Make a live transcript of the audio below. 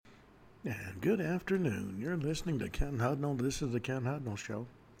And good afternoon. You're listening to Ken Hudnall. This is the Ken Hudnall Show.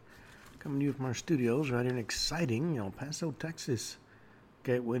 Coming to you from our studios right here in exciting El Paso, Texas.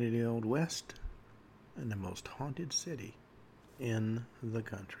 Gateway to the Old West and the most haunted city in the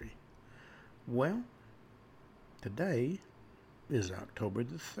country. Well, today is October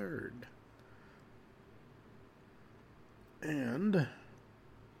the 3rd. And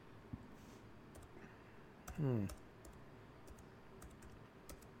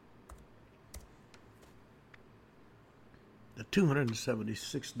the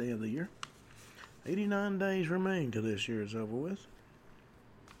 276th day of the year. 89 days remain till this year is over with.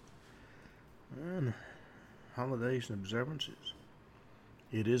 And holidays and observances.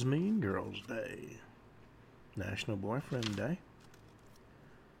 It is Mean Girls Day. National Boyfriend Day.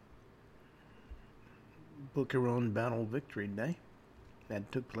 Book Your Own Battle Victory Day.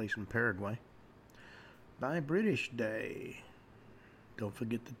 That took place in Paraguay. Buy British Day. Don't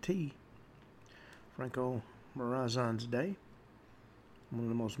forget the tea. Franco Morazan's Day. One of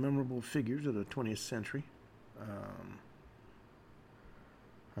the most memorable figures of the 20th century.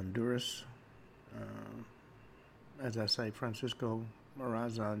 Honduras. As I say, Francisco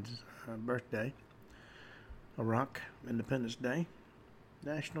Morazan's birthday. Iraq Independence Day.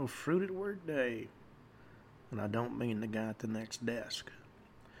 National Fruit at Work Day. And I don't mean the guy at the next desk.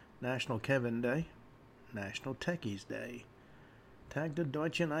 National Kevin Day. National Techies Day. Tag der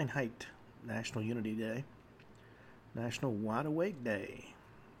Deutschen Einheit. National Unity Day. National Wide Awake Day.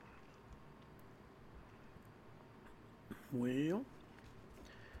 Well,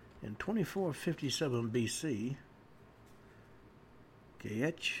 in 2457 BC,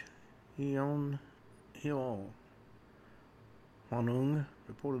 Gaech Hyeon Hyo Hwanung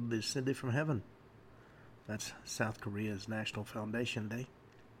reportedly descended from heaven. That's South Korea's National Foundation Day.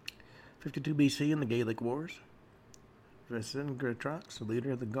 52 BC in the Gallic Wars, Vercingetorix, the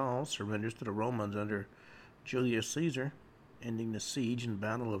leader of the Gauls, surrenders to the Romans under Julius Caesar, ending the siege and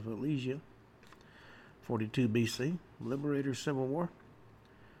Battle of Alesia. 42 BC, Liberator Civil War.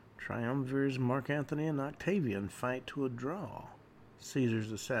 Triumvirs Mark Antony and Octavian fight to a draw.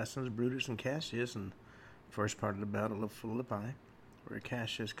 Caesar's assassins Brutus and Cassius in the first part of the Battle of Philippi, where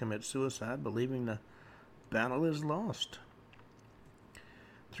Cassius commits suicide, believing the battle is lost.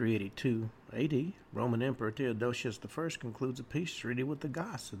 382 AD, Roman Emperor Theodosius I concludes a peace treaty with the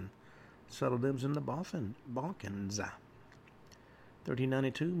Goths and settled them in the Balkans.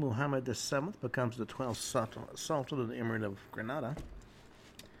 1392, Muhammad VII becomes the 12th Sultan of the Emirate of Granada.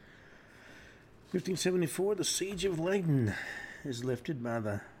 1574, the Siege of Leyden is lifted by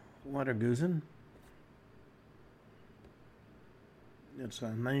the Waterguzen. It's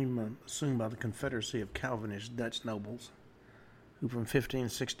a name assumed by the Confederacy of Calvinist Dutch nobles, who from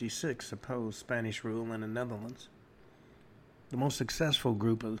 1566 opposed Spanish rule in the Netherlands. The most successful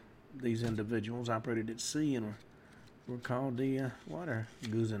group of these individuals operated at sea and were called the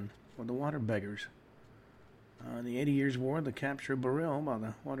Waterguzen, or the Water Beggars. In the 80 Years' War, the capture of Baril by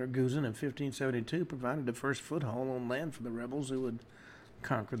the Waterguzen in 1572 provided the first foothold on land for the rebels who would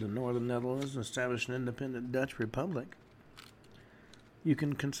conquer the northern Netherlands and establish an independent Dutch republic. You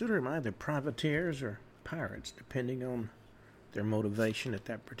can consider them either privateers or pirates, depending on their motivation at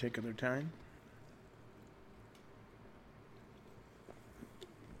that particular time.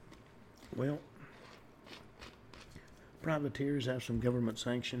 Well, privateers have some government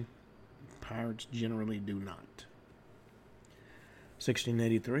sanction. Pirates generally do not.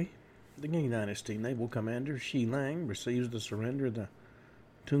 1683, the Qing Dynasty naval commander Shi Lang receives the surrender of the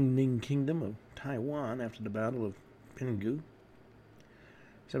Tungning Kingdom of Taiwan after the Battle of Pinggu.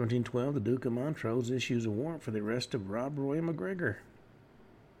 1712, the Duke of Montrose issues a warrant for the arrest of Rob Roy McGregor.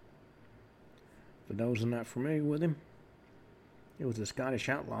 For those who are not familiar with him, he was a Scottish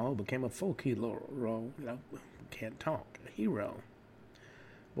outlaw who became a folk hero, a hero.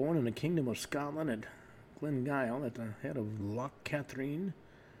 Born in the Kingdom of Scotland at Glengyle at the head of Loch Catherine,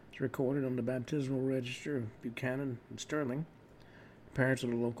 it's recorded on the baptismal register of Buchanan and Stirling. The parents of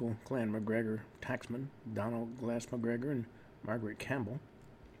the local clan McGregor tacksmen, Donald Glass McGregor and Margaret Campbell,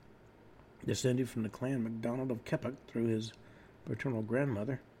 descended from the clan MacDonald of Keppoch through his paternal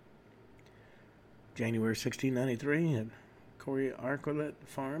grandmother. January 1693, at Corrie Arcolet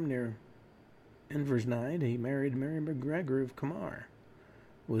Farm near Inversnaid, he married Mary McGregor of Camar,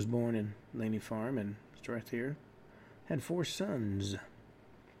 who was born in Laney Farm in Strathir, had 4 sons.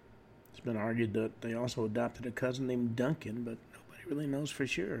 It's been argued that they also adopted a cousin named Duncan, but nobody really knows for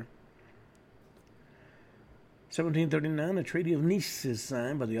sure. 1739, the Treaty of Nice is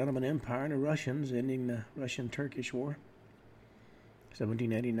signed by the Ottoman Empire and the Russians, ending the Russian-Turkish War.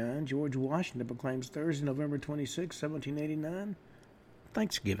 1789, George Washington proclaims Thursday, November 26, 1789,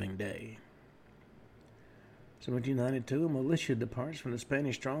 Thanksgiving Day. 1792, a militia departs from the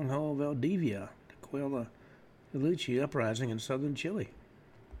Spanish stronghold Valdivia to quell the Luchi uprising in southern Chile.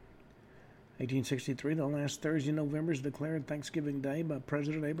 1863, the last Thursday in November is declared Thanksgiving Day by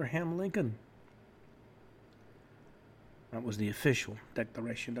President Abraham Lincoln. That was the official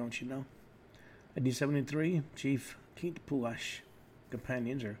declaration, don't you know? 1873, Chief Quintapuash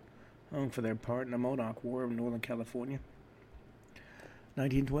companions are hung for their part in the Modoc War of Northern California.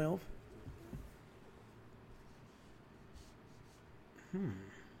 1912.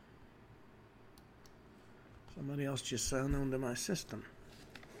 Somebody else just signed on to my system.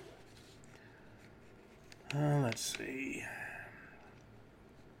 Let's see.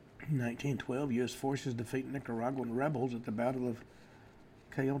 1912, U.S. forces defeat Nicaraguan rebels at the Battle of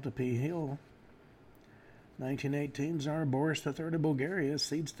Coyotepe Hill. 1918, Tsar Boris III of Bulgaria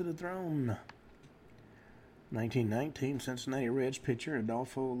cedes to the throne. 1919, Cincinnati Reds pitcher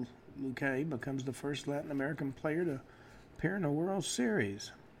Adolfo Luque becomes the first Latin American player to appear in the World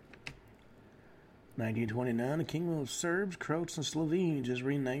Series. 1929, the Kingdom of Serbs, Croats, and Slovenes is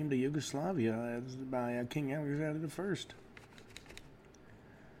renamed to Yugoslavia by King Alexander I.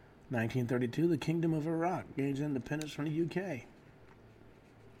 1932, the Kingdom of Iraq gains independence from the UK.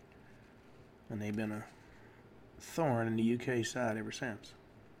 And they've been a thorn in the UK side ever since.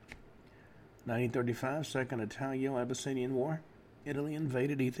 1935, Second Italo-Abyssinian War. Italy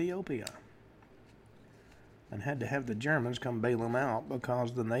invaded Ethiopia and had to have the Germans come bail them out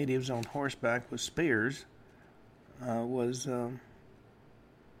because the natives on horseback with spears was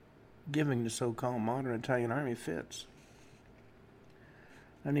giving the so-called modern Italian army fits.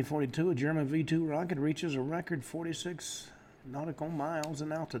 1942, a German V-2 rocket reaches a record 46 nautical miles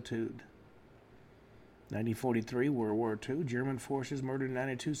in altitude. 1943, World War II, German forces murdered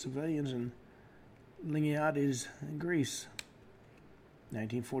 92 civilians in Liniades, Greece.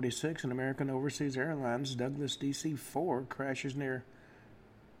 1946, an American Overseas Airlines Douglas DC-4 crashes near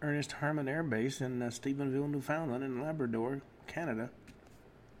Ernest Harmon Air Base in Stephenville, Newfoundland, in Labrador, Canada.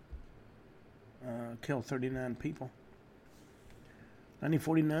 Killed 39 people.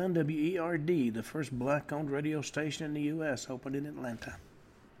 1949, WERD, the first black-owned radio station in the U.S., opened in Atlanta.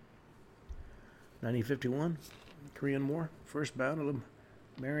 1951, Korean War, first battle of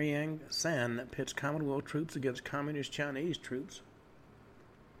Mariang-san that pits Commonwealth troops against Communist Chinese troops.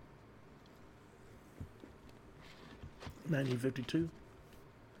 1952,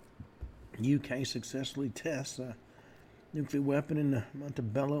 UK successfully tests a nuclear weapon in the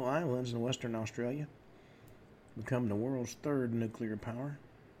Montebello Islands in Western Australia, become the world's third nuclear power.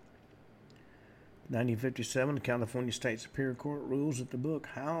 1957, the California State Superior Court rules that the book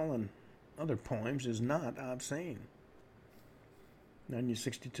Howl and Other Poems is not obscene.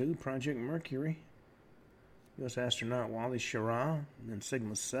 1962, Project Mercury. U.S. astronaut Wally Schirra and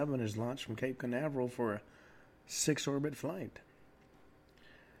Sigma 7 is launched from Cape Canaveral for a 6-orbit flight.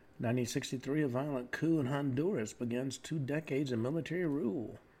 1963, a violent coup in Honduras begins 2 decades of military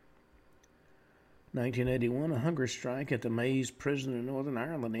rule. 1981, a hunger strike at the Maze prison in Northern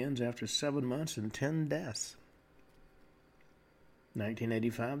Ireland ends after 7 months and 10 deaths.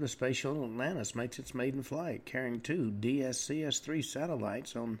 1985, the space shuttle Atlantis makes its maiden flight, carrying 2 DSCS-3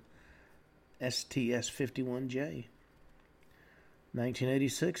 satellites on STS-51J.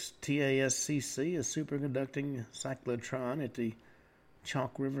 1986, TASCC, a superconducting cyclotron at the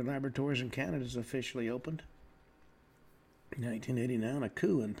Chalk River Laboratories in Canada, is officially opened. 1989, a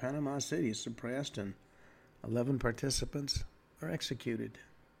coup in Panama City is suppressed and 11 participants are executed.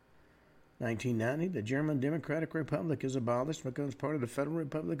 1990, the German Democratic Republic is abolished and becomes part of the Federal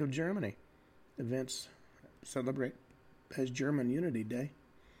Republic of Germany. Events celebrate as German Unity Day.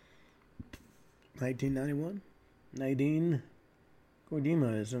 1991, Nadine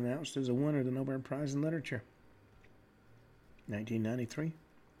Gordimer is announced as a winner of the Nobel Prize in Literature. 1993,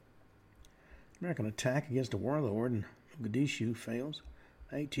 American attack against a warlord in Mogadishu fails.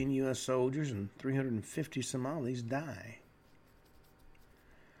 18 U.S. soldiers and 350 Somalis die.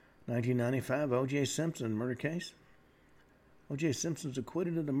 1995, O.J. Simpson murder case. O.J. Simpson's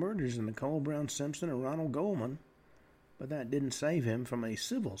acquitted of the murders in Nicole Brown Simpson and Ronald Goldman, but that didn't save him from a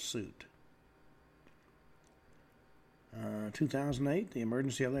civil suit. 2008, the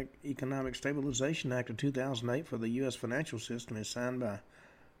Emergency Economic Stabilization Act of 2008 for the U.S. financial system is signed by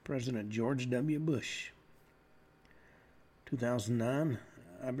President George W. Bush. 2009,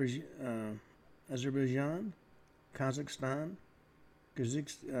 Azerbaijan, Kazakhstan,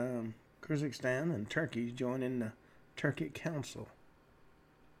 Kyrgyzstan, and Turkey join in the Turkic Council.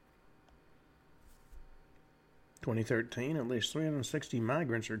 2013, at least 360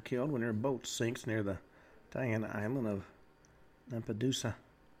 migrants are killed when their boat sinks near the Italian island of Lampedusa.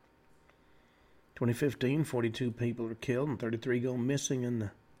 2015, 42 people are killed and 33 go missing in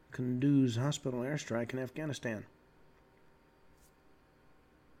the Kunduz hospital airstrike in Afghanistan.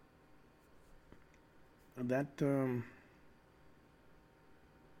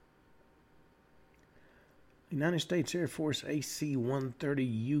 United States Air Force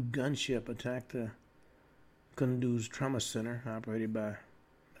AC-130U gunship attacked the Kunduz Trauma Center, operated by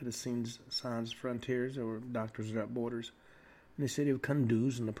Medicines Sans Frontiers, or Doctors Without Borders, in the city of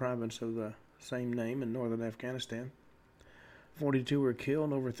Kunduz in the province of the same name in northern Afghanistan. 42 were killed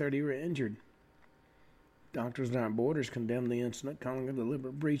and over 30 were injured. Doctors Without Borders condemned the incident, calling it a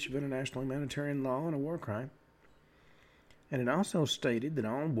deliberate breach of international humanitarian law and a war crime. And it also stated that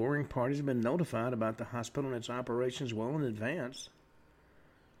all warring parties have been notified about the hospital and its operations well in advance.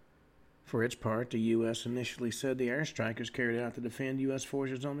 For its part, the U.S. initially said the airstrike was carried out to defend U.S.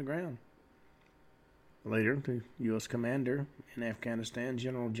 forces on the ground. Later, the U.S. commander in Afghanistan,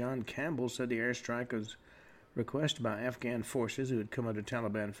 General John Campbell, said the airstrike was requested by Afghan forces who had come under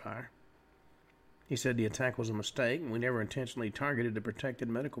Taliban fire. He said the attack was a mistake and we never intentionally targeted a protected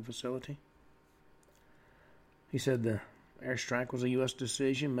medical facility. He said the airstrike was a U.S.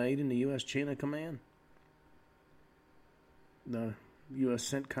 decision made in the U.S. chain of command. The U.S.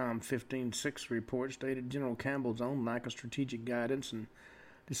 CENTCOM 15-6 report stated General Campbell's own lack of strategic guidance and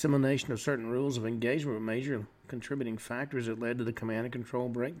dissemination of certain rules of engagement were major contributing factors that led to the command and control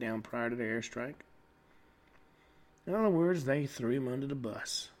breakdown prior to the airstrike. In other words, they threw him under the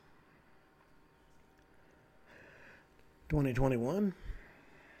bus. 2021,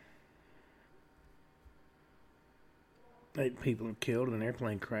 8 people are killed in an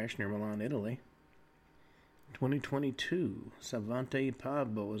airplane crash near Milan, Italy. 2022, Savante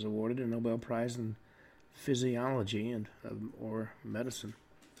Pablo was awarded a Nobel Prize in Physiology or Medicine.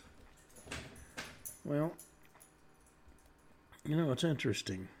 Well, it's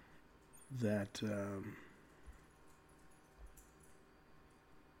interesting that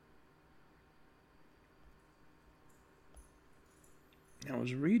I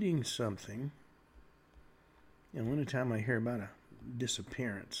was reading something, and anytime I hear about a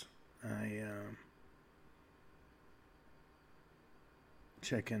disappearance, I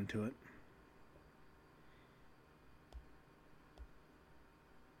check into it.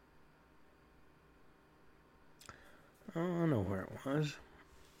 Oh, I know where it was.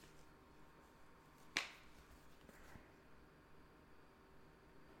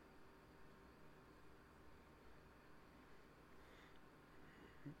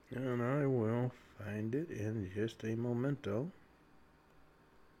 And I will find it in just a momento.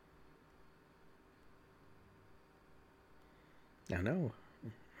 I know. I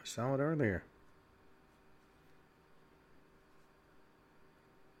saw it earlier.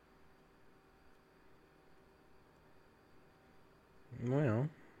 Well,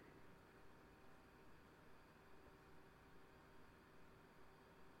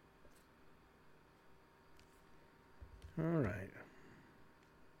 all right.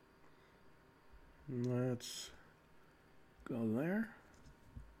 Let's go there.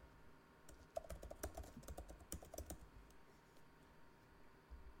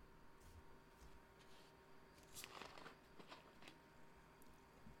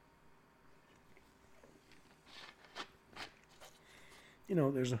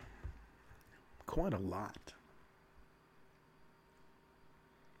 There's quite a lot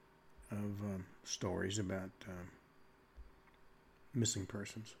of stories about missing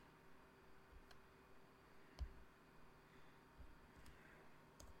persons.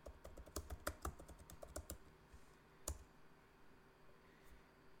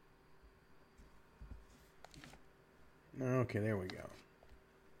 Okay, there we go.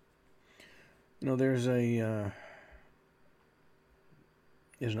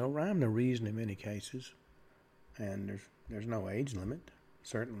 There's no rhyme to reason in many cases, and there's no age limit,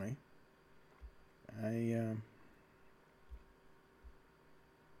 certainly. We're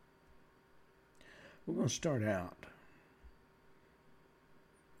going to start out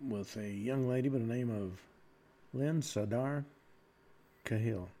with a young lady by the name of Lynn Sadar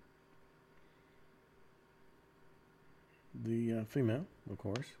Cahill. The female, of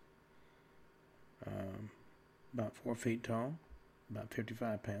course, about 4 feet tall, about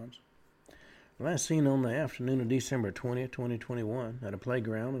 55 pounds. Last seen on the afternoon of December 20th, 2021, at a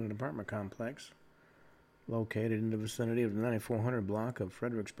playground in an apartment complex located in the vicinity of the 9400 block of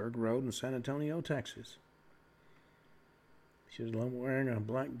Fredericksburg Road in San Antonio, Texas. She was wearing a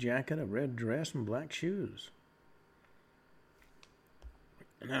black jacket, a red dress, and black shoes.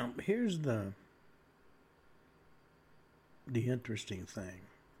 Now, here's the interesting thing.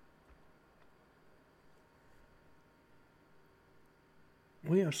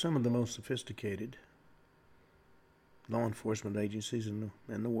 We have some of the most sophisticated law enforcement agencies in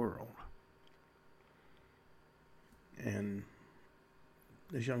the world. And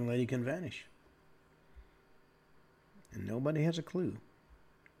this young lady can vanish. And nobody has a clue.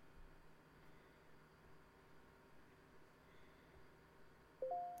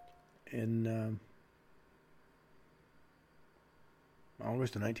 In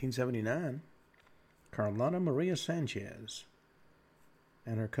August of 1979, Carlota Maria Sanchez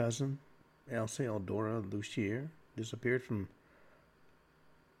and her cousin, Elsie Eldora Lucier, disappeared from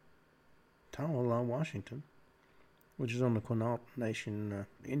Tallalaw, Washington, which is on the Quinault Nation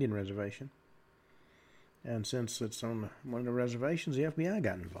Indian Reservation. And since it's on one of the reservations, the FBI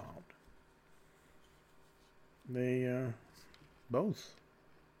got involved. They, both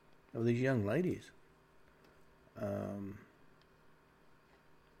of these young ladies,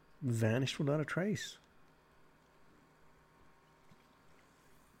 vanished without a trace.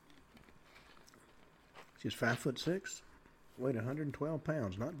 She's 5'6", weighed 112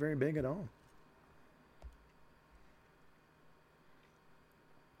 pounds, not very big at all.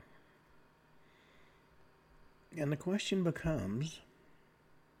 And the question becomes,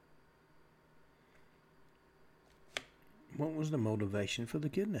 what was the motivation for the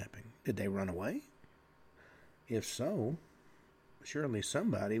kidnapping? Did they run away? If so, surely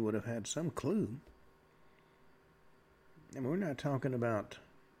somebody would have had some clue. And we're not talking about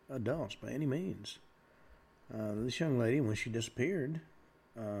adults by any means. This young lady, when she disappeared,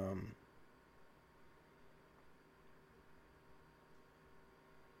 she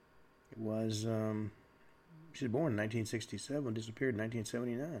was born in 1967, disappeared in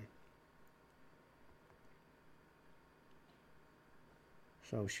 1979.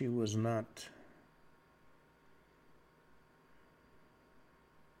 So she was not...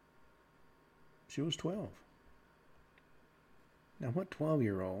 She was 12. Now, what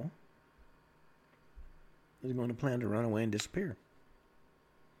 12-year-old is going to plan to run away and disappear?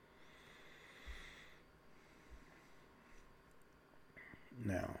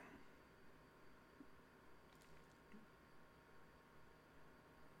 Now,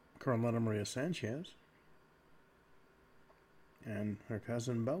 Carlota Maria Sanchez and her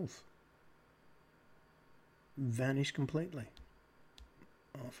cousin both vanished completely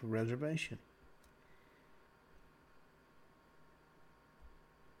off a reservation.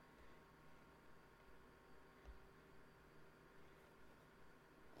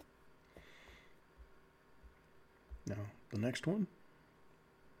 Now, the next one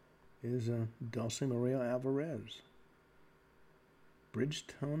is Dulce Maria Alvarez,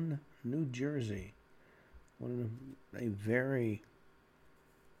 Bridgeton, New Jersey. A very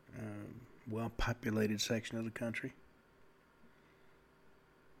well-populated section of the country.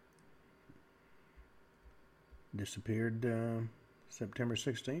 Disappeared September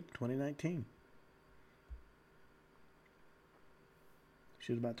 16th, 2019.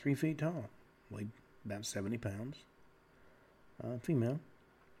 She was about 3 feet tall, weighed about 70 pounds. Female,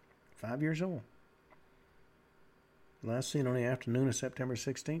 5 years old. Last seen on the afternoon of September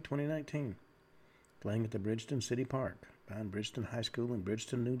 16, 2019, playing at the Bridgeton City Park behind Bridgeton High School in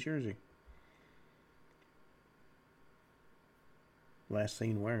Bridgeton, New Jersey. Last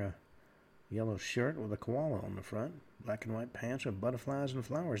seen wearing a yellow shirt with a koala on the front, black and white pants with butterflies and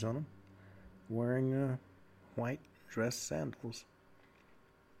flowers on them, wearing white dress sandals.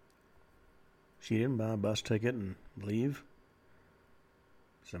 She didn't buy a bus ticket and leave.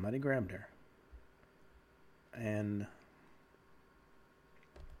 Somebody grabbed her. And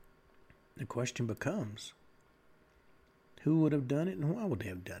the question becomes, who would have done it and why would they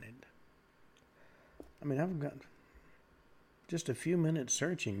have done it? I mean, I've got just a few minutes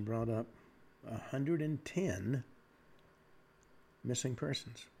searching brought up 110 missing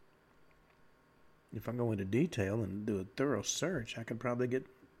persons. If I go into detail and do a thorough search, I could probably get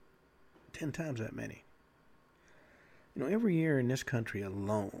 10 times that many. You know, every year in this country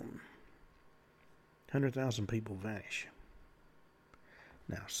alone, 100,000 people vanish.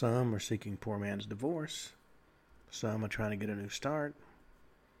 Now, some are seeking poor man's divorce. Some are trying to get a new start.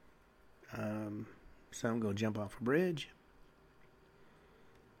 Some go jump off a bridge.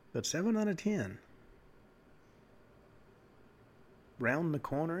 But 7 out of 10 round the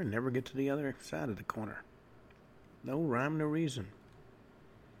corner and never get to the other side of the corner. No rhyme, no reason.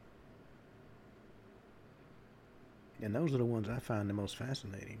 And those are the ones I find the most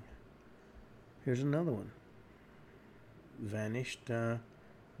fascinating. Here's another one. Vanished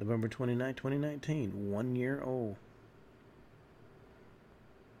November 29, 2019. 1 year old.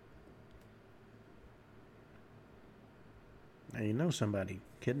 Now you know somebody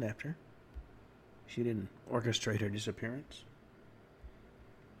kidnapped her. She didn't orchestrate her disappearance.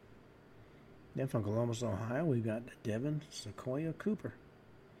 Then from Columbus, Ohio, we've got Devin Sequoia Cooper,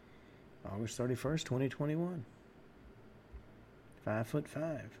 August 31st, 2021.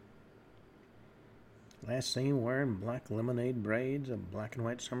 5'5". Last seen wearing black lemonade braids, a black and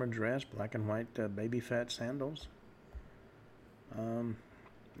white summer dress, black and white baby fat sandals.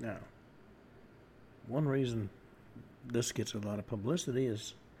 Now, one reason this gets a lot of publicity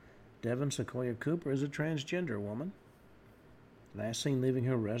is Devin Sequoia Cooper is a transgender woman. Last seen leaving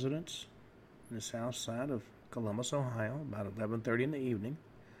her residence in the south side of Columbus, Ohio, about 11:30 in the evening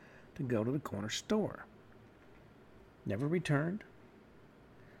to go to the corner store. Never returned.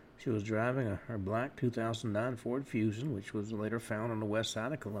 She was driving her black 2009 Ford Fusion, which was later found on the west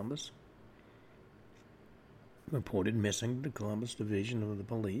side of Columbus. Reported missing to the Columbus Division of the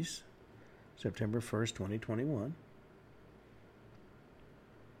Police, September 1st, 2021.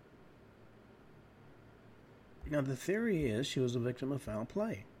 Now, the theory is she was a victim of foul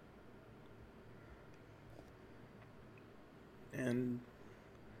play. And,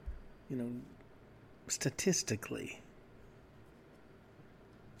 statistically,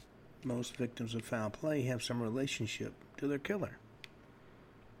 most victims of foul play have some relationship to their killer.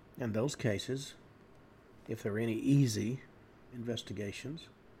 In those cases, if there are any easy investigations,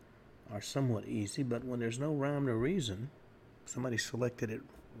 are somewhat easy, but when there's no rhyme or reason, somebody selected at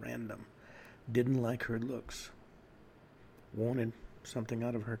random, didn't like her looks, wanted something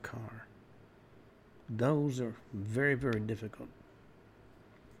out of her car, those are very, very difficult.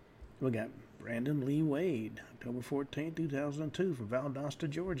 We got Brandon Lee Wade, October 14, 2002, from Valdosta,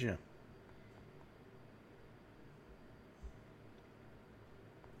 Georgia.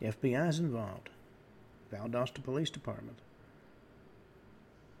 The FBI's involved. Valdosta Police Department.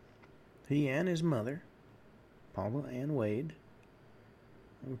 He and his mother, Paula Ann Wade,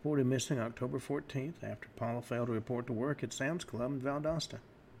 reported missing October 14th after Paula failed to report to work at Sam's Club in Valdosta.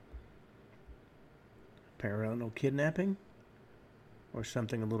 Parallel kidnapping? Or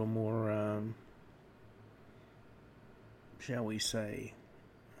something a little more, shall we say,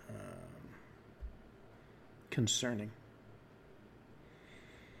 concerning.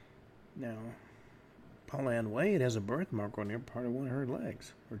 Now, Paula Ann Wade has a birthmark on part of one of her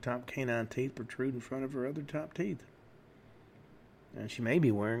legs. Her top canine teeth protrude in front of her other top teeth. And she may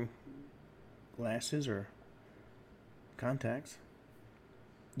be wearing glasses or contacts.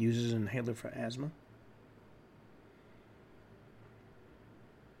 Uses an inhaler for asthma.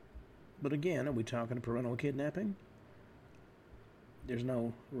 But again, are we talking parental kidnapping? There's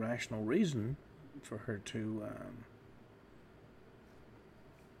no rational reason for her to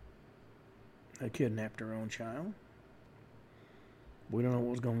kidnapped her own child. We don't know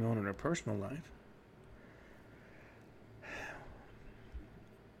what was going on in her personal life.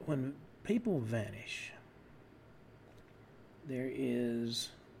 When people vanish, there is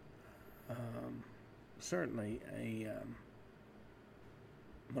certainly a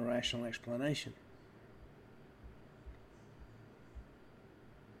rational explanation.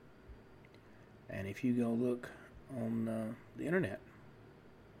 And if you go look on the internet,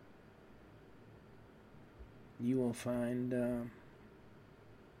 you will find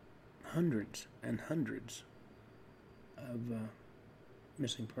hundreds and hundreds of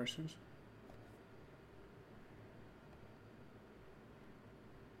missing persons.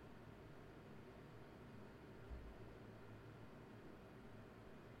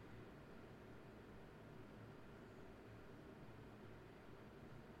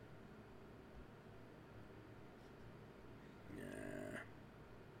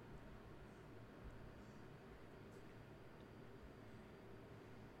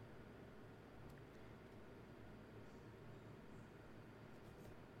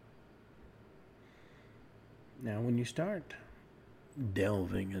 Now, when you start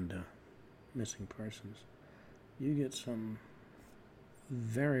delving into missing persons, you get some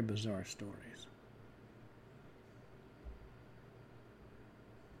very bizarre stories.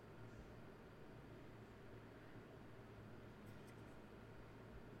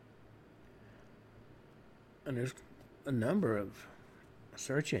 And there's a number of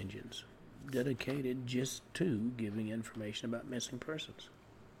search engines dedicated just to giving information about missing persons.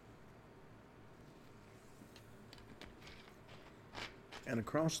 And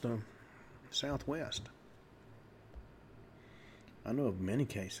across the Southwest, I know of many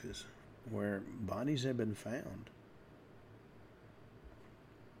cases where bodies have been found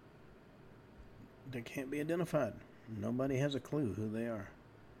that can't be identified. Nobody has a clue who they are.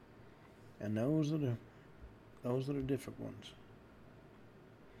 And those are the different ones.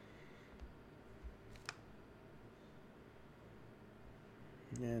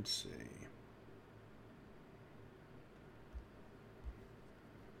 Let's see.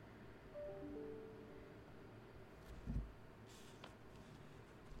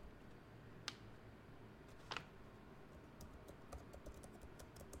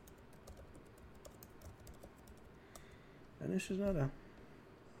 this is not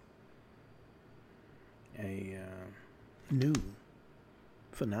a new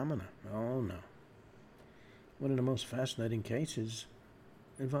phenomena. Oh, no. One of the most fascinating cases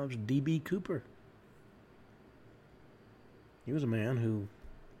involves D.B. Cooper. He was a man who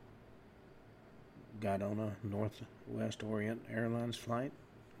got on a Northwest Orient Airlines flight,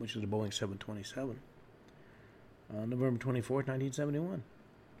 which is a Boeing 727, on November 24th, 1971.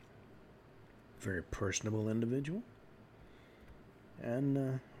 Very personable individual.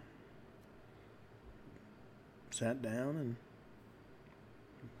 And sat down and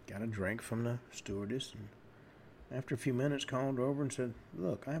got a drink from the stewardess, and after a few minutes called her over and said,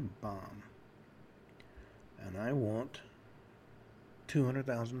 "Look, I have a bomb, and I want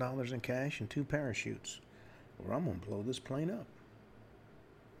 $200,000 in cash and 2 parachutes, or I'm going to blow this plane up."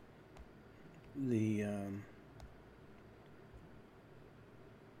 It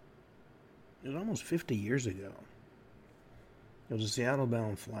was almost 50 years ago. It was a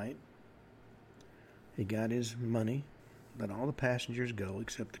Seattle-bound flight. He got his money, let all the passengers go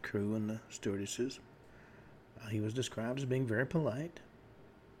except the crew and the stewardesses. He was described as being very polite.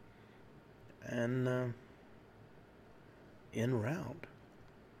 And en route,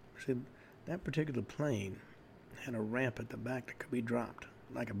 see, that particular plane had a ramp at the back that could be dropped,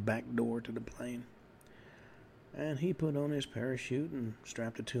 like a back door to the plane. And he put on his parachute and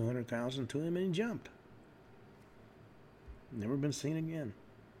strapped the $200,000 to him, and he jumped. Never been seen again.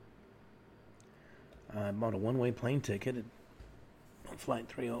 I bought a one-way plane ticket on Flight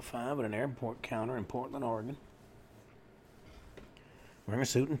 305 at an airport counter in Portland, Oregon. Wearing a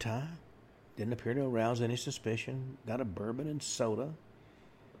suit and tie. Didn't appear to arouse any suspicion. Got a bourbon and soda.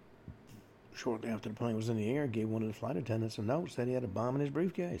 Shortly after the plane was in the air, gave one of the flight attendants a note, said he had a bomb in his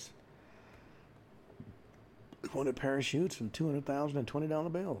briefcase. Wanted parachutes and $200,000 and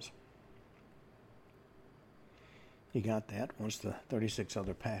 $20 bills. He got that once the 36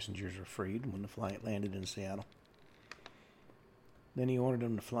 other passengers were freed when the flight landed in Seattle. Then he ordered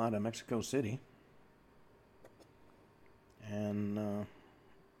them to fly to Mexico City. And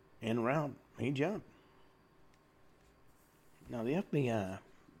en route, he jumped. Now, the FBI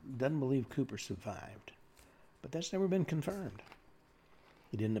doesn't believe Cooper survived, but that's never been confirmed.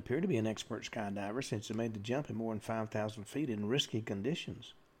 He didn't appear to be an expert skydiver since he made the jump at more than 5,000 feet in risky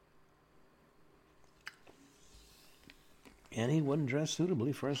conditions. And he wasn't dressed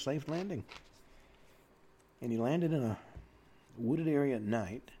suitably for a safe landing. And he landed in a wooded area at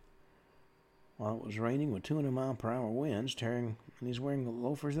night while it was raining with 200-mile-per-hour winds, and he's wearing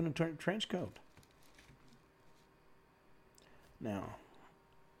loafers and a trench coat. Now,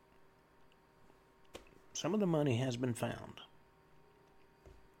 some of the money has been found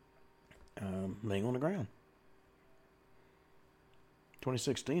laying on the ground.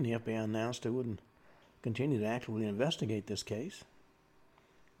 2016, the FBI announced it wouldn't continue to actively investigate this case,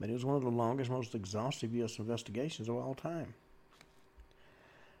 but it was one of the longest, most exhaustive U.S. investigations of all time.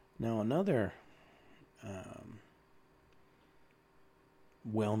 Now, another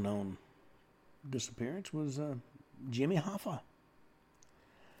well-known disappearance was Jimmy Hoffa.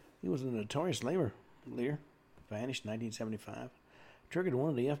 He was a notorious labor leader, vanished in 1975, triggered one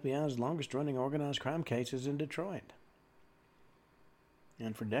of the FBI's longest-running organized crime cases in Detroit.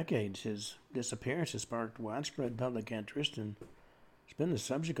 And for decades, his disappearance has sparked widespread public interest and it's been the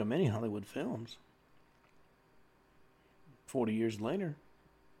subject of many Hollywood films. 40 years later,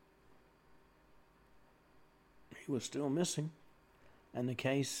 he was still missing, and the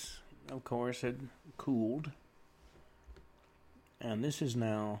case, of course, had cooled. And this is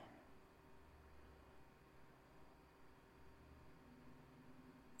now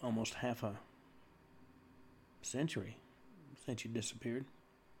almost half a century since he disappeared.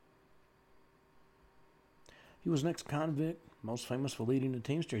 He was an ex-convict, most famous for leading the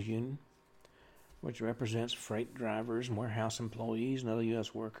Teamsters Union, which represents freight drivers and warehouse employees and other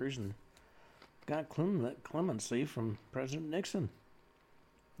U.S. workers, and got clemency from President Nixon.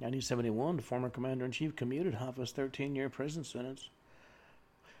 In 1971, the former commander-in-chief commuted Hoffa's 13-year prison sentence,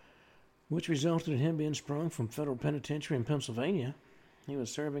 which resulted in him being sprung from federal penitentiary in Pennsylvania. He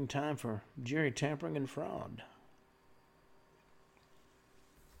was serving time for jury tampering and fraud.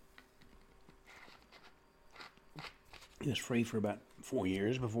 He was free for about 4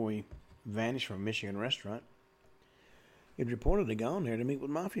 years before he vanished from a Michigan restaurant. He'd reportedly gone there to meet with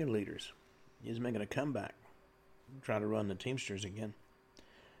mafia leaders. He was making a comeback, try to run the Teamsters again.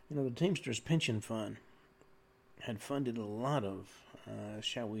 You know, the Teamsters Pension Fund had funded a lot of,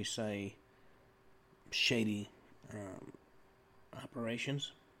 shall we say, shady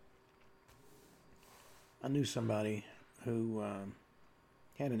operations. I knew somebody who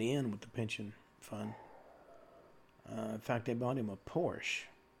had an in with the pension fund. In fact, they bought him a Porsche,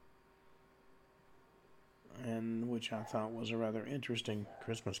 and which I thought was a rather interesting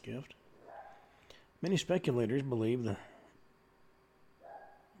Christmas gift. Many speculators believe that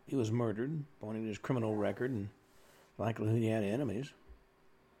he was murdered, pointing to his criminal record and likely he had enemies.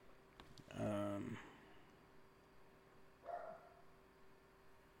 And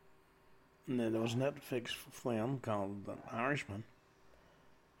then there was a Netflix film called The Irishman,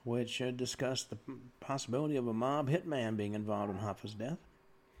 which discussed the possibility of a mob hitman being involved in Hoffa's death.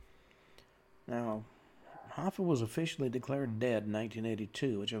 Now, Hoffa was officially declared dead in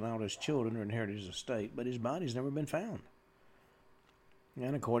 1982, which allowed his children to inherit his estate, but his body's never been found.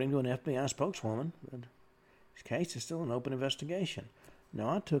 And according to an FBI spokeswoman, his case is still an open investigation. Now,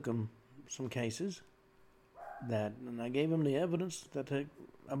 I took him some cases and I gave him the evidence that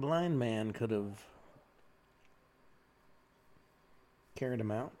a blind man could have carried him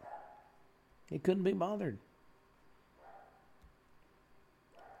out. He couldn't be bothered.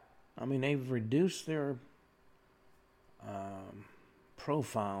 I mean, they've reduced their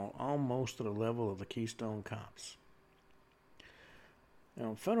profile almost to the level of the Keystone Cops.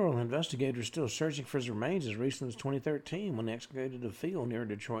 Now, federal investigators are still searching for his remains as recently as 2013 when they excavated a field near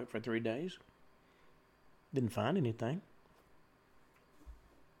Detroit for 3 days. Didn't find anything.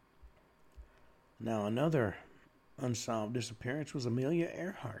 Now, another unsolved disappearance was Amelia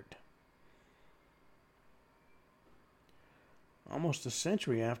Earhart. Almost a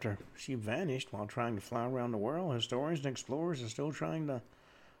century after she vanished while trying to fly around the world, historians and explorers are still trying to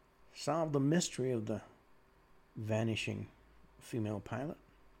solve the mystery of the vanishing female pilot.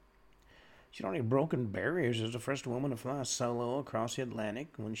 She'd already broken barriers as the first woman to fly solo across the Atlantic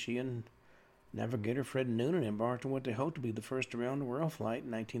when she and navigator Fred Noonan embarked on what they hoped to be the first around-the-world flight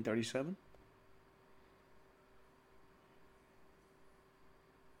in 1937.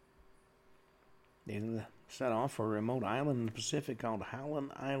 They set off for a remote island in the Pacific called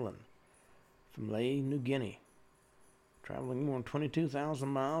Howland Island from Lae, New Guinea, traveling more than 22,000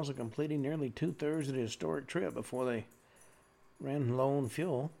 miles and completing nearly two-thirds of the historic trip before they ran low on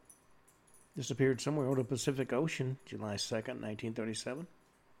fuel. Disappeared somewhere over the Pacific Ocean, July 2nd, 1937.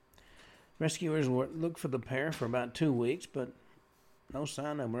 Rescuers looked for the pair for about 2 weeks, but no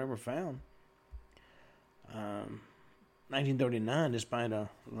sign of them were ever found. 1939, despite a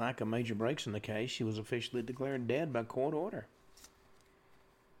lack of major breaks in the case, she was officially declared dead by court order.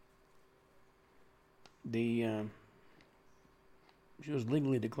 She was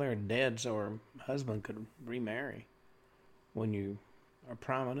legally declared dead so her husband could remarry. When you are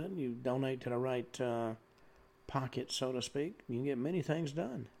prominent, you donate to the right pocket, so to speak, you can get many things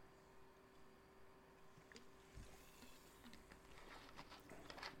done.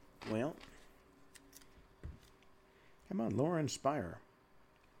 Well, how about Lauren Spire,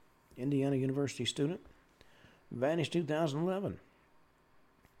 Indiana University student, vanished 2011.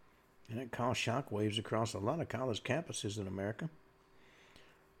 And it caused shockwaves across a lot of college campuses in America.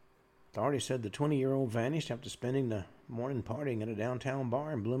 Authorities said the 20-year-old vanished after spending the morning partying at a downtown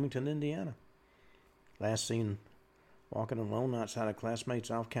bar in Bloomington, Indiana. Last seen walking alone outside a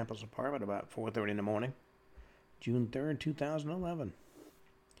classmate's off-campus apartment about 4:30 in the morning, June 3rd, 2011.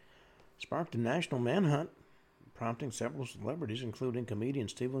 Sparked a national manhunt, prompting several celebrities, including comedian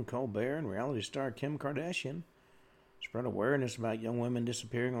Stephen Colbert and reality star Kim Kardashian, spread awareness about young women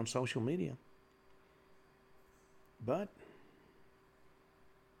disappearing on social media. But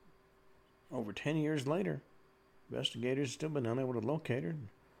over 10 years later, investigators have still been unable to locate her.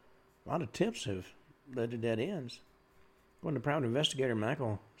 A lot of tips have led to dead ends. According to private investigator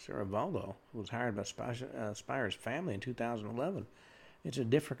Michael Saravaldo, who was hired by Spire's family in 2011, it's a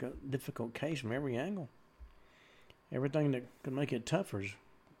difficult case from every angle. Everything that could make it tougher has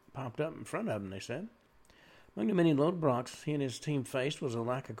popped up in front of him, they said. Among the many roadblocks he and his team faced was a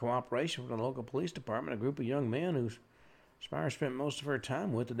lack of cooperation from the local police department, a group of young men who Spire spent most of her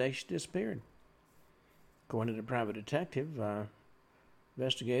time with the day she disappeared. According to the private detective,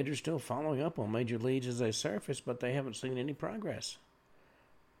 investigators are still following up on major leads as they surface, but they haven't seen any progress.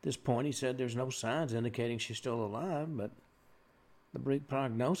 At this point, he said there's no signs indicating she's still alive, but the bleak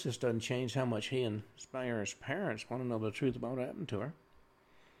prognosis doesn't change how much he and Spire's parents want to know the truth about what happened to her.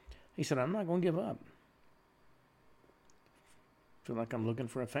 He said, I'm not going to give up. I feel like I'm looking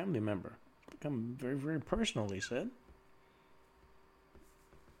for a family member. It's become very, very personal, he said.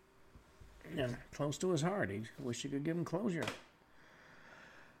 And close to his heart. He wished he could give him closure.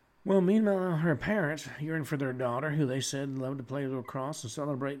 Well, meanwhile, her parents yearn for their daughter, who they said loved to play lacrosse and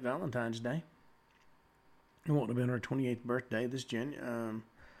celebrate Valentine's Day. It won't have been her 28th birthday this January.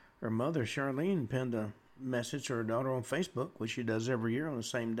 Her mother, Charlene, penned a message to her daughter on Facebook, which she does every year on the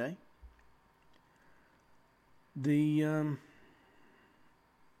same day. The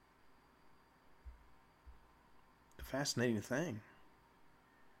fascinating thing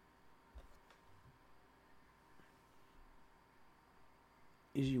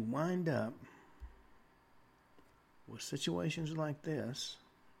is you wind up with situations like this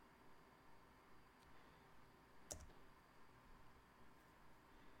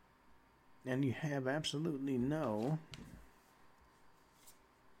and you have absolutely no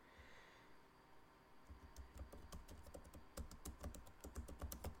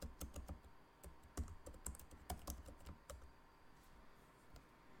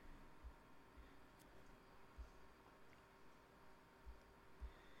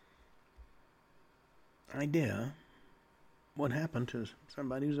idea what happened to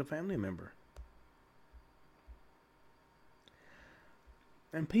somebody who's a family member.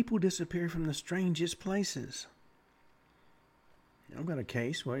 And people disappear from the strangest places. I've got a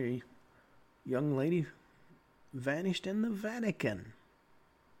case where a young lady vanished in the Vatican.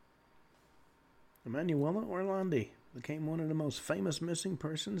 Emanuela Orlandi became one of the most famous missing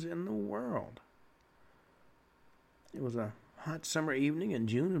persons in the world. It was a hot summer evening in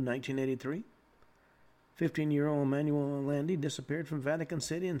June of 1983. 15-year-old Emanuela Orlandi disappeared from Vatican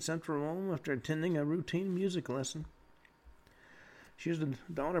City in central Rome after attending a routine music lesson. She was the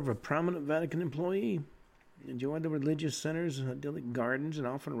daughter of a prominent Vatican employee, enjoyed the religious center's idyllic gardens, and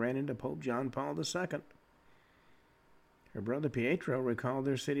often ran into Pope John Paul II. Her brother Pietro recalled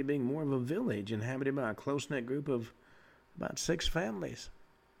their city being more of a village inhabited by a close-knit group of about 6 families.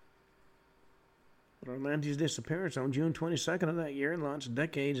 But Orlandi's disappearance on June 22nd of that year launched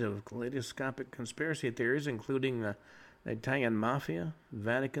decades of kaleidoscopic conspiracy theories, including the Italian mafia,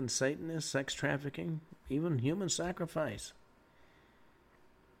 Vatican Satanists, sex trafficking, even human sacrifice.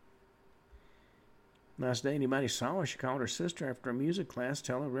 Last day anybody saw her, she called her sister after a music class,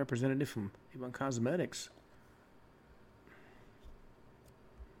 telling a representative from Avon Cosmetics.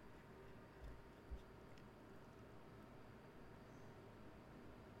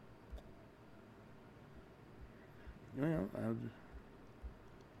 Well,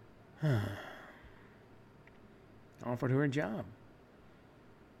 offered her a job.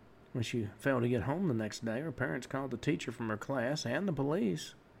 When she failed to get home the next day, her parents called the teacher from her class and the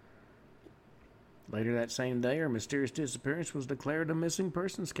police. Later that same day, her mysterious disappearance was declared a missing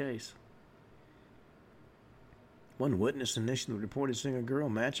persons case. One witness initially reported seeing a girl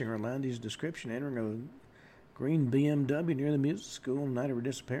matching Orlandi's description entering a green BMW near the music school on the night of her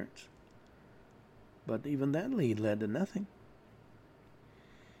disappearance. But even that lead led to nothing.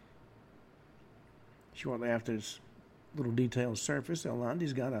 Shortly after this little detail surfaced,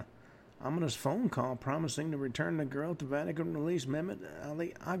 Orlandi's got an ominous phone call promising to return the girl to Vatican release Mehmet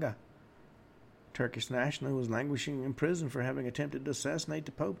Ali Aga, Turkish national who was languishing in prison for having attempted to assassinate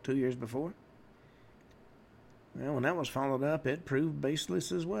the Pope 2 years before. Well, when that was followed up, it proved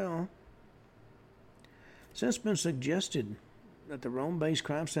baseless as well. Since been suggested that the Rome-based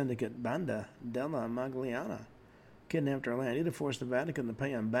crime syndicate Banda della Magliana kidnapped Orlandi to force the Vatican to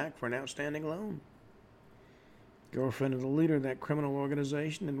pay him back for an outstanding loan. Girlfriend of the leader of that criminal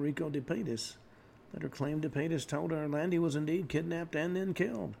organization, Enrico De Pedis, later claimed De Pedis told her Orlandi was indeed kidnapped and then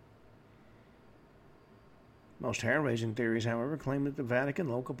killed. Most hair-raising theories, however, claim that the Vatican,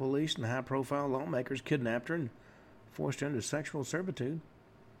 local police, and high-profile lawmakers kidnapped her and forced her into sexual servitude.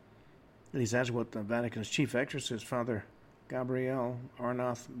 At least that's what the Vatican's chief exorcist, Father Gabriel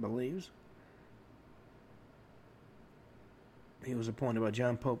Arnath, believes. He was appointed by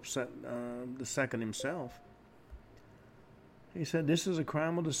John Pope II himself. He said this is a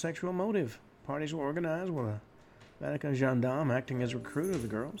crime with a sexual motive. Parties were organized with a Vatican gendarme acting as recruiter of the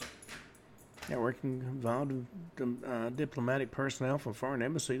girls. Networking involved diplomatic personnel from foreign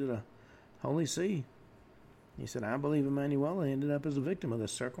embassy to the Holy See. He said, I believe Emanuela ended up as a victim of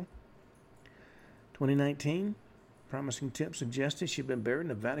this circle. 2019, promising tips suggested she'd been buried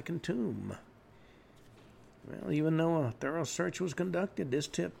in a Vatican tomb. Well, even though a thorough search was conducted, this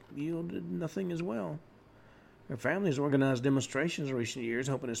tip yielded nothing as well. Her family has organized demonstrations in recent years,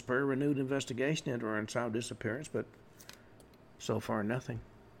 hoping to spur a renewed investigation into her unsolved disappearance, but so far nothing.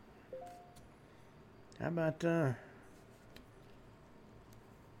 How about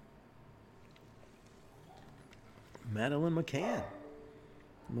Madeleine McCann,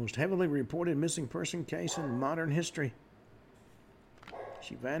 the most heavily reported missing person case in modern history.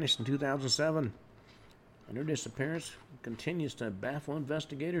 She vanished in 2007, and her disappearance continues to baffle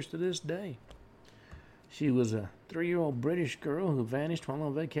investigators to this day. She was a 3-year-old British girl who vanished while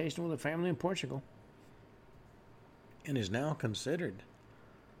on vacation with a family in Portugal and is now considered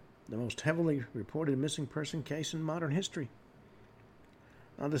the most heavily reported missing person case in modern history.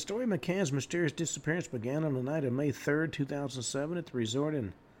 The story of McCann's mysterious disappearance began on the night of May 3rd, 2007 at the resort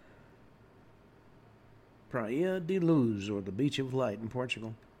in Praia de Luz, or the Beach of Light in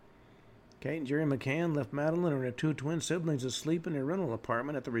Portugal. Kate and Jerry McCann left Madeline and her two twin siblings asleep in their rental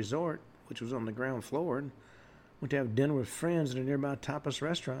apartment at the resort, which was on the ground floor, and went to have dinner with friends at a nearby tapas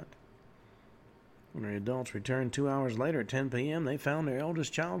restaurant. When the adults returned 2 hours later at 10 p.m., they found their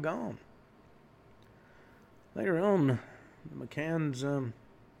eldest child gone. Later on, the McCanns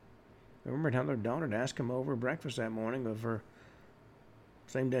remembered how their daughter had asked them over breakfast that morning of her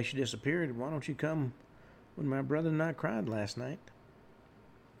same day she disappeared. "Why don't you come when my brother and I cried last night?"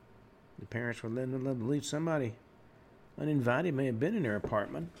 The parents were led to believe somebody uninvited may have been in their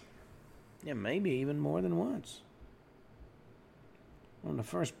apartment. Yeah, maybe even more than once. One of the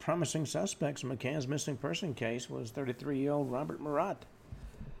first promising suspects in McCann's missing person case was 33-year-old Robert Murat.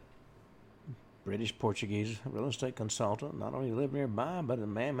 British-Portuguese real estate consultant. Not only lived nearby, but a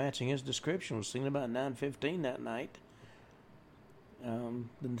man matching his description was seen about 9:15 that night.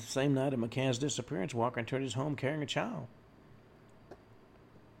 The same night of McCann's disappearance, Walker entered his home carrying a child.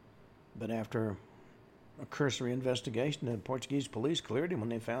 But after a cursory investigation, the Portuguese police cleared him when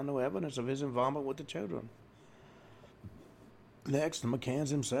they found no evidence of his involvement with the children. Next, the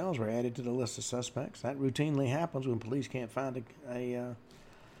McCanns themselves were added to the list of suspects. That routinely happens when police can't find the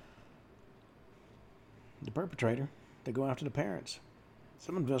perpetrator. They go after the parents.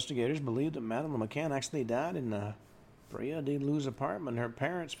 Some investigators believe that Madeline McCann actually died in the Praia de Luz apartment. Her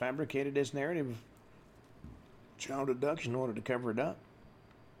parents fabricated this narrative of child abduction in order to cover it up.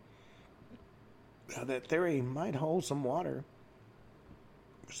 That theory might hold some water.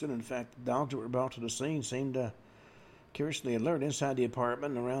 In fact, the dogs that were brought to the scene seemed curiously alert inside the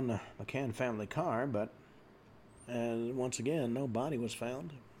apartment and around the McCann family car, but once again, no body was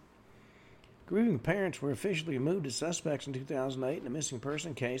found. Grieving parents were officially removed as suspects in 2008, and the missing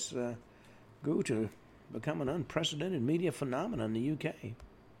person case grew to become an unprecedented media phenomenon in the UK.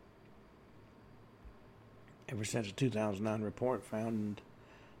 Ever since a 2009 report found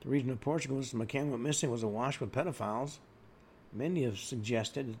the region of Portugal was McCann went missing was awash with pedophiles. Many have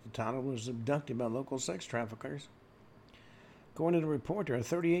suggested that the toddler was abducted by local sex traffickers. According to the report, there are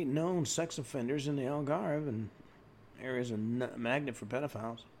 38 known sex offenders in the Algarve, and area is a magnet for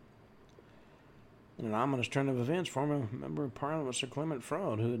pedophiles. In an ominous turn of events, former Member of Parliament Sir Clement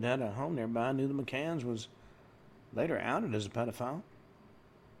Froude, who had a home nearby, knew the McCanns, was later outed as a pedophile.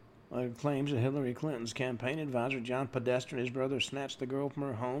 It claims that Hillary Clinton's campaign advisor, John Podesta, and his brother snatched the girl from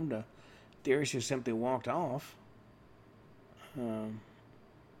her home. The theory she simply walked off.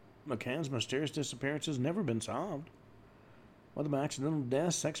 McCann's mysterious disappearance has never been solved. Whether by accidental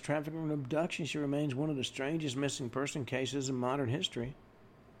death, sex trafficking, or abduction, she remains one of the strangest missing person cases in modern history.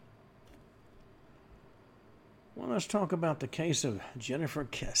 Well, let's talk about the case of Jennifer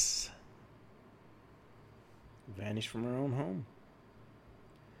Kess. Vanished from her own home.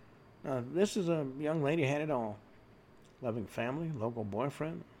 Now, this is a young lady who had it all. Loving family, local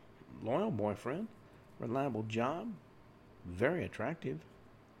boyfriend, loyal boyfriend, reliable job, very attractive.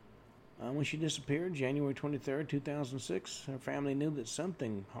 When she disappeared, January 23rd, 2006, her family knew that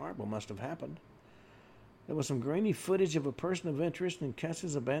something horrible must have happened. There was some grainy footage of a person of interest, and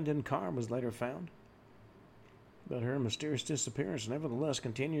Kess's abandoned car was later found. But her mysterious disappearance nevertheless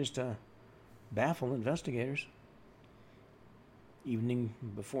continues to baffle investigators. Evening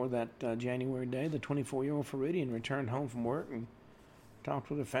before that January day, the 24-year-old Floridian returned home from work and talked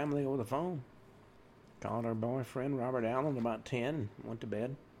with her family over the phone. Called her boyfriend, Robert Allen, about 10 and went to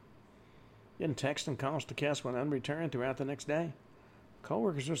bed. Didn't text and calls to Kess went unreturned throughout the next day.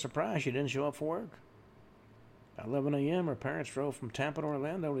 Co-workers were surprised she didn't show up for work. At 11 a.m., her parents drove from Tampa to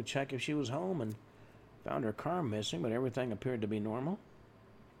Orlando to check if she was home and found her car missing, but everything appeared to be normal.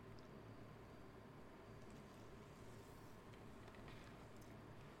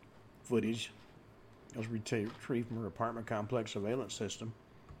 Footage was retrieved from her apartment complex surveillance system.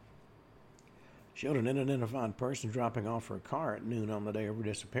 Showed an unidentified person dropping off her car at noon on the day of her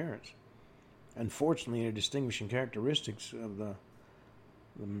disappearance. Unfortunately, the distinguishing characteristics of the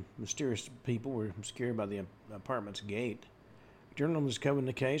mysterious people were obscured by the apartment's gate. Journalists covering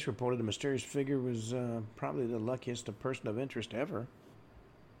the case reported the mysterious figure was probably the luckiest person of interest ever.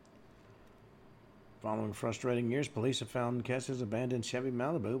 Following frustrating years, police have found Kess's abandoned Chevy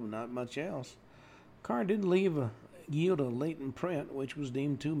Malibu, but not much else. The car did yield a latent print, which was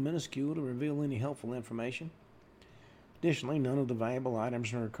deemed too minuscule to reveal any helpful information. Additionally, none of the valuable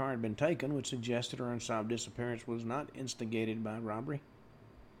items in her car had been taken, which suggested her unsolved disappearance was not instigated by robbery.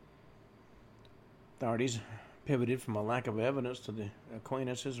 Authorities pivoted from a lack of evidence to the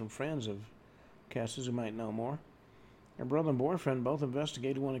acquaintances and friends of Kess's who might know more. Her brother and boyfriend both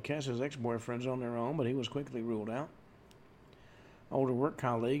investigated one of Cass's ex-boyfriends on their own, but he was quickly ruled out. Older work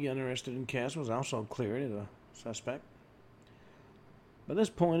colleague interested in Cass was also cleared as a suspect. By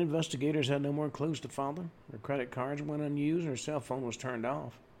this point, investigators had no more clues to follow. Her credit cards went unused and her cell phone was turned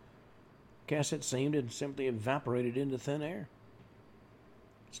off. Cass, it seemed, had simply evaporated into thin air.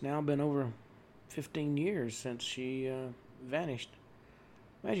 It's now been over 15 years since she vanished.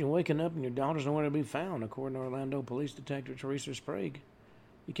 Imagine waking up and your daughter's nowhere to be found, according to Orlando Police Detective Teresa Sprague.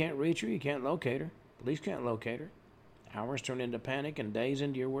 You can't reach her, you can't locate her. Police can't locate her. Hours turn into panic and days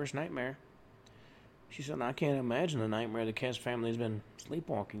into your worst nightmare. She said, I can't imagine the nightmare the Cass family has been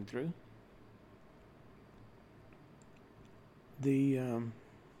sleepwalking through.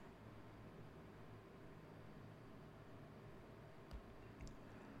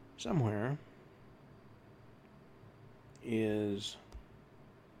 Somewhere is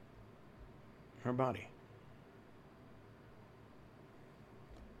her body.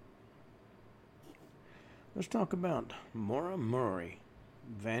 Let's talk about Maura Murray,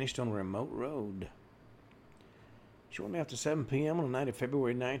 vanished on a remote road. Shortly after 7 p.m. on the night of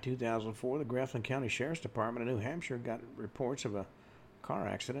February 9, 2004, the Grafton County Sheriff's Department of New Hampshire got reports of a car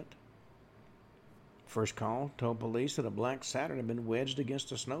accident. First call told police that a black Saturn had been wedged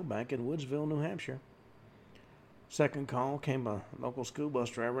against a snowbank in Woodsville, New Hampshire. Second call came a local school bus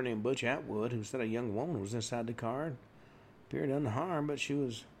driver named Butch Atwood, who said a young woman was inside the car and appeared unharmed, but she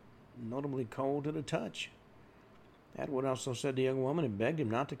was notably cold to the touch. Atwood also said the young woman had begged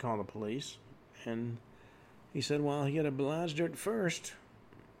him not to call the police, and he said while he had obliged her at first,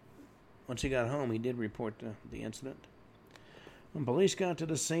 once he got home, he did report the incident. When police got to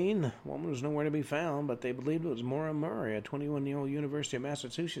the scene, the woman was nowhere to be found, but they believed it was Maura Murray, a 21-year-old University of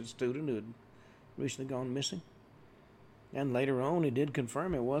Massachusetts student who had recently gone missing. And later on, he did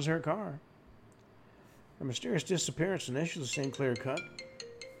confirm it was her car. Her mysterious disappearance initially seemed clear-cut.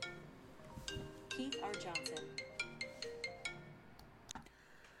 Keith R. Johnson.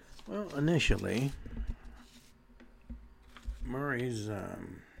 Well, initially, Murray's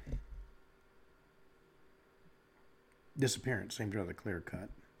disappearance seemed rather clear-cut.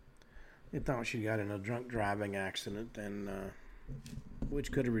 They thought she got in a drunk driving accident, and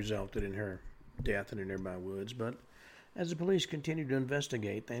which could have resulted in her death in the nearby woods. But as the police continued to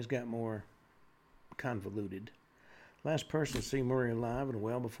investigate, things got more convoluted. Last person to see Murray alive and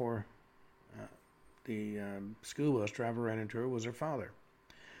well before the school bus driver ran into her was her father.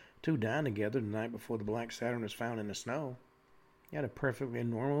 Two dined together the night before the black Saturn was found in the snow. He had a perfectly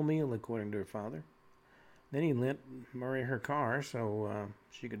normal meal, according to her father. Then he lent Murray her car so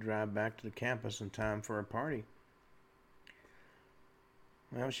she could drive back to the campus in time for a party.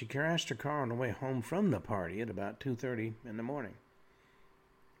 Well, she crashed her car on the way home from the party at about 2:30 in the morning.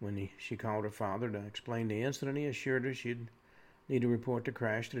 When she called her father to explain the incident, he assured her she'd need to report the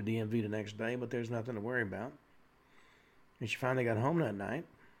crash to the DMV the next day, but there's nothing to worry about. When she finally got home that night,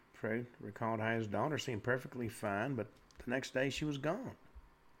 Fred recalled how his daughter seemed perfectly fine, but the next day she was gone.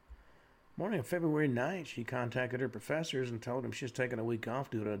 Morning of February 9th, she contacted her professors and told them she was taking a week off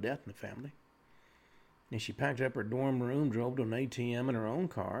due to a death in the family. And she packed up her dorm room, drove to an ATM in her own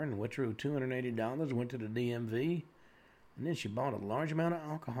car, and withdrew $280, went to the DMV, and then she bought a large amount of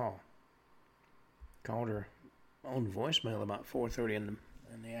alcohol. Called her own voicemail about 4:30 in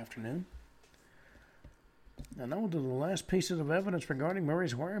the afternoon. Now, those are the last pieces of evidence regarding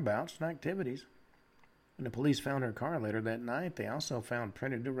Murray's whereabouts and activities. When the police found her car later that night, they also found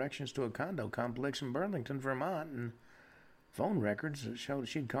printed directions to a condo complex in Burlington, Vermont, and phone records that showed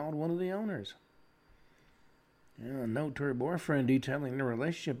she'd called one of the owners. A note to her boyfriend detailing their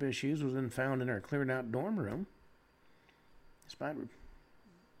relationship issues was then found in her cleared-out dorm room. Despite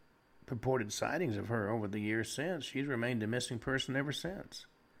purported sightings of her over the years since, she's remained a missing person ever since.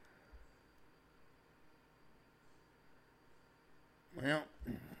 Well,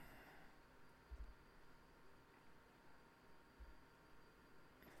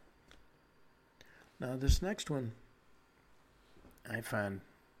 now this next one I find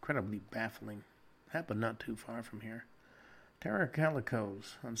incredibly baffling. Happened not too far from here. Tara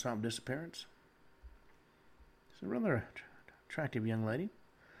Calico's unsolved disappearance. She's a rather attractive young lady.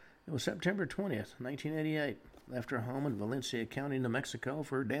 It was September 20th, 1988. Left her home in Valencia County, New Mexico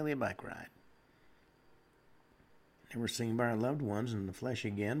for her daily bike ride. Never seen by her loved ones in the flesh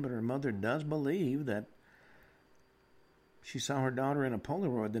again, but her mother does believe that she saw her daughter in a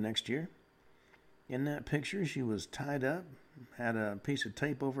Polaroid the next year. In that picture, she was tied up, had a piece of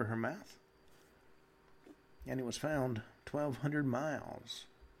tape over her mouth, and it was found 1,200 miles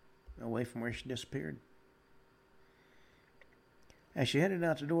away from where she disappeared. As she headed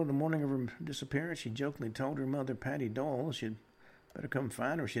out the door the morning of her disappearance, she jokingly told her mother, Patty Doyle, she'd better come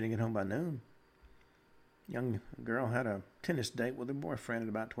find her if she didn't get home by noon. The young girl had a tennis date with her boyfriend at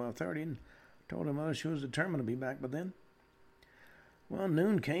about 12:30 and told her mother she was determined to be back by then. Well,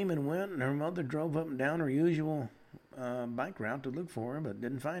 noon came and went, and her mother drove up and down her usual bike route to look for her, but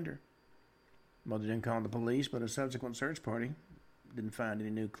didn't find her. Mother didn't call the police, but a subsequent search party didn't find any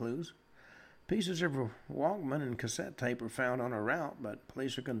new clues. Pieces of her Walkman and cassette tape were found on her route, but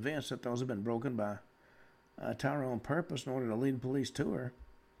police are convinced that those had been broken by Tara on purpose in order to lead police to her.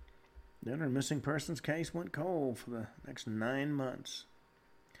 Then her missing persons case went cold for the next 9 months.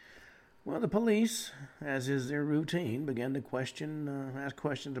 Well, the police, as is their routine, began to ask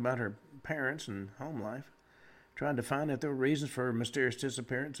questions about her parents and home life, trying to find if there were reasons for her mysterious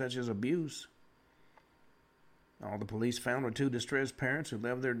disappearance, such as abuse. All the police found were two distressed parents who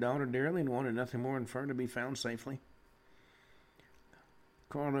loved their daughter dearly and wanted nothing more than for her to be found safely.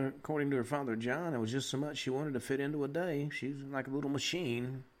 According to her father, John, it was just so much she wanted to fit into a day. She was like a little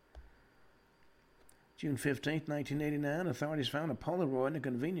machine. June 15th, 1989, authorities found a Polaroid in a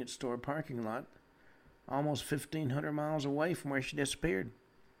convenience store parking lot almost 1,500 miles away from where she disappeared.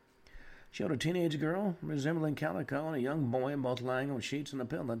 Showed a teenage girl resembling Calico and a young boy, both lying on sheets in a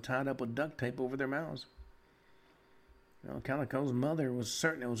pillow tied up with duct tape over their mouths. Well, Calico's mother was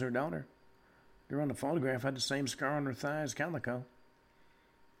certain it was her daughter. The girl in the photograph had the same scar on her thigh as Calico.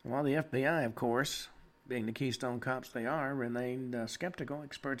 And while the FBI, of course, being the Keystone cops they are, remained skeptical,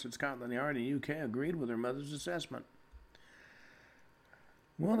 experts at Scotland Yard and UK agreed with her mother's assessment.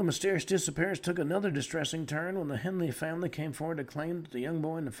 Well, the mysterious disappearance took another distressing turn when the Henley family came forward to claim that the young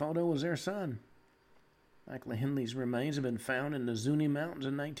boy in the photo was their son. Likely Henley's remains have been found in the Zuni Mountains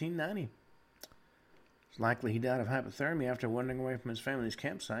in 1990. It's likely he died of hypothermia after wandering away from his family's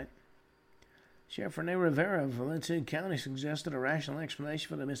campsite. Sheriff Rene Rivera of Valencia County suggested a rational explanation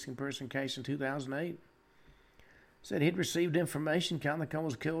for the missing person case in 2008. Said he'd received information Calico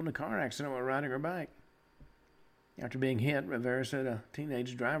was killed in a car accident while riding her bike. After being hit, Rivera said a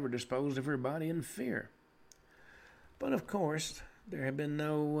teenage driver disposed of her body in fear. But of course, there had been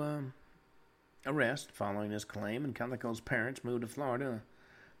no arrest following this claim, and Calico's parents moved to Florida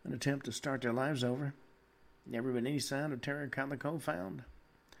in an attempt to start their lives over. Never been any sign of Terry Calico found.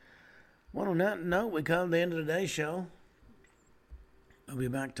 Well, on that note, we come to the end of today's show. We'll be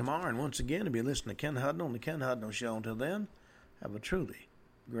back tomorrow, and once again, to be listening to Ken Hudnall on the Ken Hudnall Show. Until then, have a truly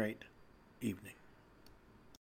great evening.